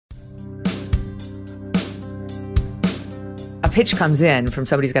pitch comes in from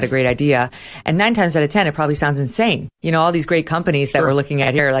somebody who's got a great idea, and 9 times out of 10, it probably sounds insane. All these great companies that we're looking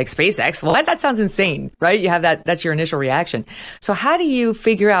at here, like SpaceX, well, that sounds insane, right? You have that's your initial reaction. So how do you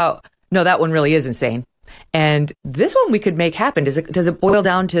figure out, no, that one really is insane, and this one we could make happen? Does it boil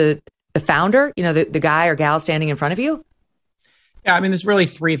down to the founder, the guy or gal standing in front of you? Yeah, there's really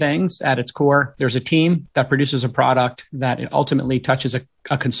 3 things at its core. There's a team that produces a product that ultimately touches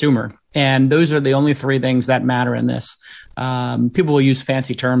a consumer. And those are the only 3 things that matter in this. People will use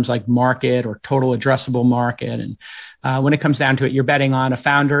fancy terms like market or total addressable market. And when it comes down to it, you're betting on a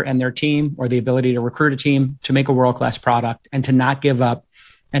founder and their team, or the ability to recruit a team to make a world-class product and to not give up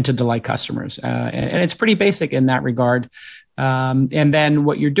and to delight customers. And it's pretty basic in that regard. And then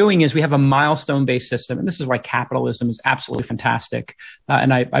what you're doing is we have a milestone-based system. And this is why capitalism is absolutely fantastic.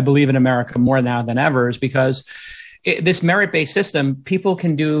 And I believe in America more now than ever, is because this merit-based system, people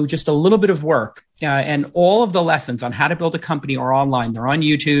can do just a little bit of work. And all of the lessons on how to build a company are online. They're on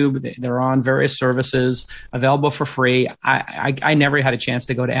YouTube. They're on various services available for free. I never had a chance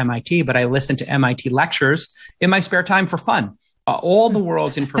to go to MIT, but I listened to MIT lectures in my spare time for fun. All the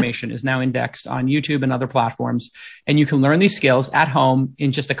world's information is now indexed on YouTube and other platforms, and you can learn these skills at home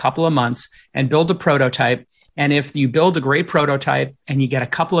in just a couple of months and build a prototype. And if you build a great prototype and you get a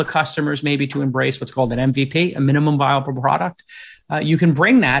couple of customers maybe to embrace what's called an MVP, a minimum viable product, you can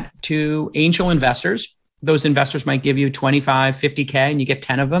bring that to angel investors. Those investors might give you 25, 50K, and you get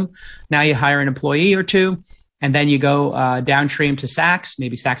 10 of them. Now you hire an employee or 2. And then you go downstream to Saks.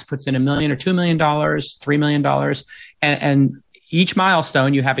 Maybe Saks puts in $1 million or $2 million, $3 million. And each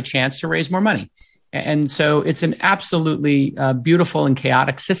milestone, you have a chance to raise more money. And so it's an absolutely beautiful and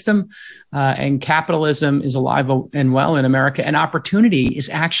chaotic system. And capitalism is alive and well in America. And opportunity is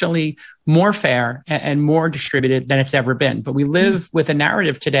actually more fair and more distributed than it's ever been. But we live with a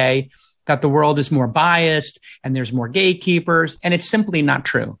narrative today that the world is more biased and there's more gatekeepers. And it's simply not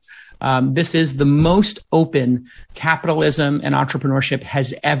true. This is the most open capitalism and entrepreneurship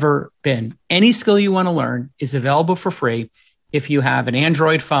has ever been. Any skill you want to learn is available for free. If you have an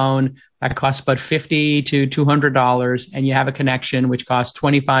Android phone that costs about $50 to $200, and you have a connection which costs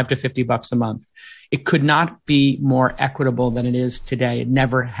 $25 to $50 a month, it could not be more equitable than it is today. It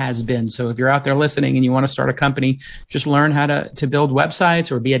never has been. So if you're out there listening and you want to start a company, just learn how to build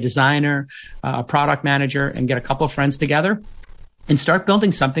websites or be a designer, a product manager, and get a couple of friends together and start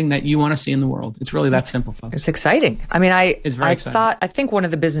building something that you want to see in the world. It's really that simple, folks. It's exciting. It's very exciting. I think one of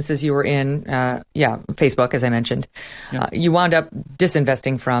the businesses you were in, Facebook, as I mentioned, you wound up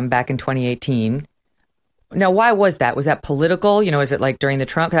disinvesting from back in 2018. Now, why was that? Was that political? Is it like during the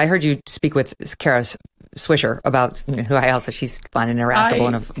Trump? I heard you speak with Kara Swisher about who I also, she's fun and irascible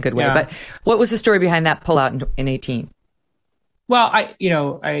in a good way. But what was the story behind that pullout in 18? Well,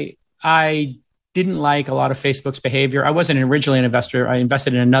 I didn't like a lot of Facebook's behavior. I wasn't originally an investor. I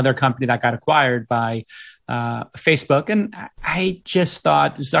invested in another company that got acquired by Facebook. And I just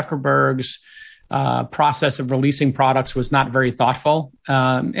thought Zuckerberg's process of releasing products was not very thoughtful.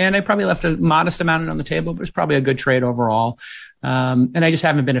 And I probably left a modest amount on the table, but it was probably a good trade overall. And I just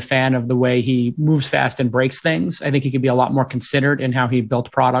haven't been a fan of the way he moves fast and breaks things. I think he could be a lot more considered in how he built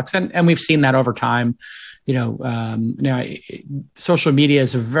products. And we've seen that over time. Social media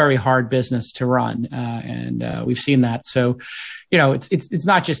is a very hard business to run, and we've seen that. So, it's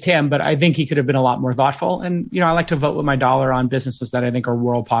not just him, but I think he could have been a lot more thoughtful. And I like to vote with my dollar on businesses that I think are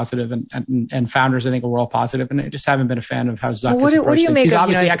world positive and founders I think are world positive. And I just haven't been a fan of how Zuck has approached things. He's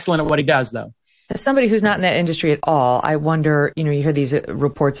obviously excellent at what he does, though. As somebody who's not in that industry at all, I wonder. You hear these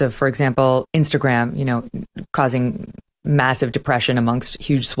reports of, for example, Instagram, causing massive depression amongst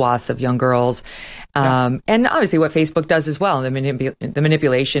huge swaths of young girls. And obviously what Facebook does as well, the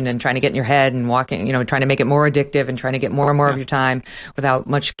manipulation and trying to get in your head and trying to make it more addictive and trying to get more and more of your time without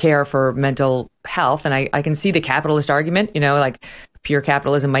much care for mental health. And I can see the capitalist argument, like pure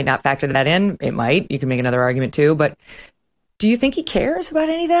capitalism might not factor that in. It might. You can make another argument too. But do you think he cares about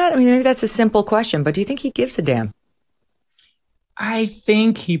any of that? Maybe that's a simple question, but do you think he gives a damn? I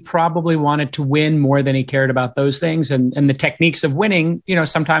think he probably wanted to win more than he cared about those things. And the techniques of winning,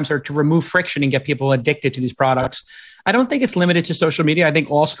 sometimes are to remove friction and get people addicted to these products. I don't think it's limited to social media. I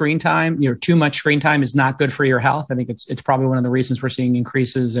think all screen time, too much screen time is not good for your health. I think it's probably one of the reasons we're seeing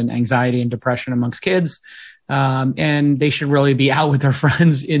increases in anxiety and depression amongst kids. And they should really be out with their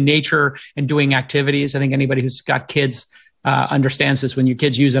friends in nature and doing activities. I think anybody who's got kids understands this. When your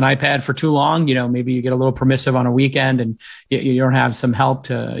kids use an iPad for too long, maybe you get a little permissive on a weekend and you don't have some help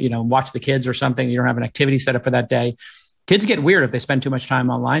to, watch the kids or something. You don't have an activity set up for that day. Kids get weird if they spend too much time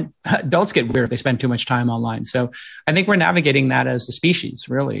online. Adults get weird if they spend too much time online. So I think we're navigating that as a species,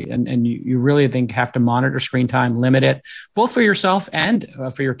 really. And you really think have to monitor screen time, limit it, both for yourself and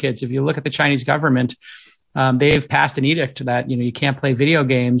for your kids. If you look at the Chinese government, they've passed an edict that, you can't play video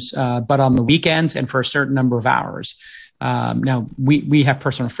games, but on the weekends and for a certain number of hours. Now, we have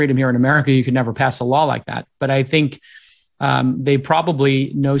personal freedom here in America. You could never pass a law like that. But I think they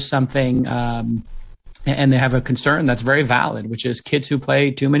probably know something and they have a concern that's very valid, which is kids who play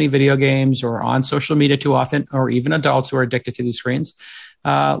too many video games or on social media too often, or even adults who are addicted to these screens.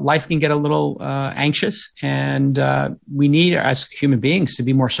 Life can get a little anxious, and we need, as human beings, to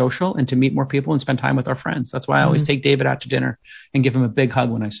be more social and to meet more people and spend time with our friends. That's why I always take David out to dinner and give him a big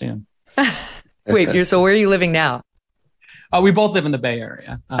hug when I see him. Wait, so where are you living now? We both live in the Bay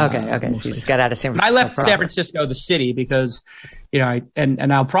Area. Okay. So you just got out of San Francisco. I left San Francisco, the city, because,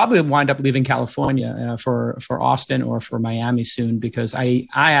 and I'll probably wind up leaving California for Austin or for Miami soon, because I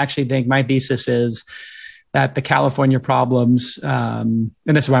actually think my thesis is that the California problems, and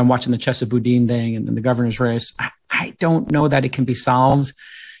this is why I'm watching the Chesa Boudin thing and the governor's race, I don't know that it can be solved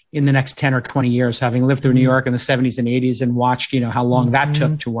in the next 10 or 20 years, having lived through New York in the 70s and 80s and watched, how long that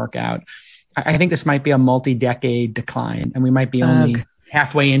took to work out. I think this might be a multi-decade decline, and we might be only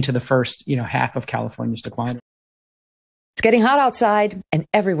halfway into the first, half of California's decline. It's getting hot outside, and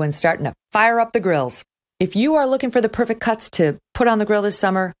everyone's starting to fire up the grills. If you are looking for the perfect cuts to put on the grill this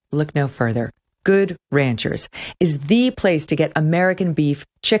summer, look no further. Good Ranchers is the place to get American beef,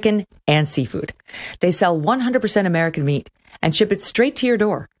 chicken, and seafood. They sell 100% American meat and ship it straight to your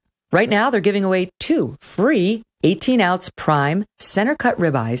door. Right now, they're giving away 2 free 18-ounce prime center-cut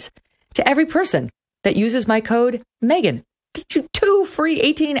ribeyes to every person that uses my code Megyn. 2 free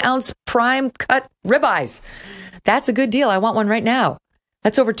 18-ounce prime cut ribeyes. That's a good deal. I want one right now.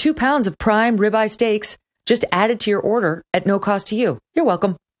 That's over 2 pounds of prime ribeye steaks just added to your order at no cost to you. You're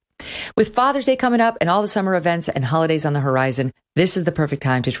welcome. With Father's Day coming up and all the summer events and holidays on the horizon, this is the perfect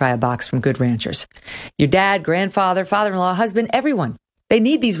time to try a box from Good Ranchers. Your dad, grandfather, father-in-law, husband, everyone, they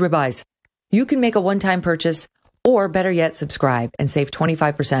need these ribeyes. You can make a one-time purchase, or better yet, subscribe and save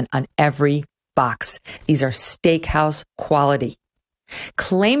 25% on every box. These are steakhouse quality.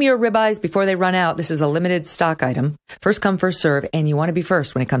 Claim your ribeyes before they run out. This is a limited stock item. First come, first serve, and you want to be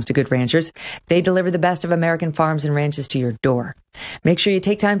first when it comes to Good Ranchers. They deliver the best of American farms and ranches to your door. Make sure you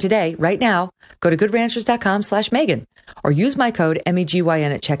take time today, right now. Go to goodranchers.com/Megyn or use my code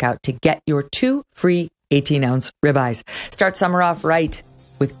MEGYN at checkout to get your 2 free 18-ounce ribeyes. Start summer off right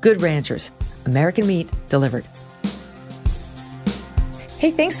with Good Ranchers. American meat delivered. Hey,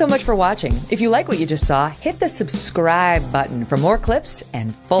 thanks so much for watching. If you like what you just saw, hit the subscribe button for more clips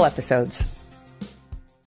and full episodes.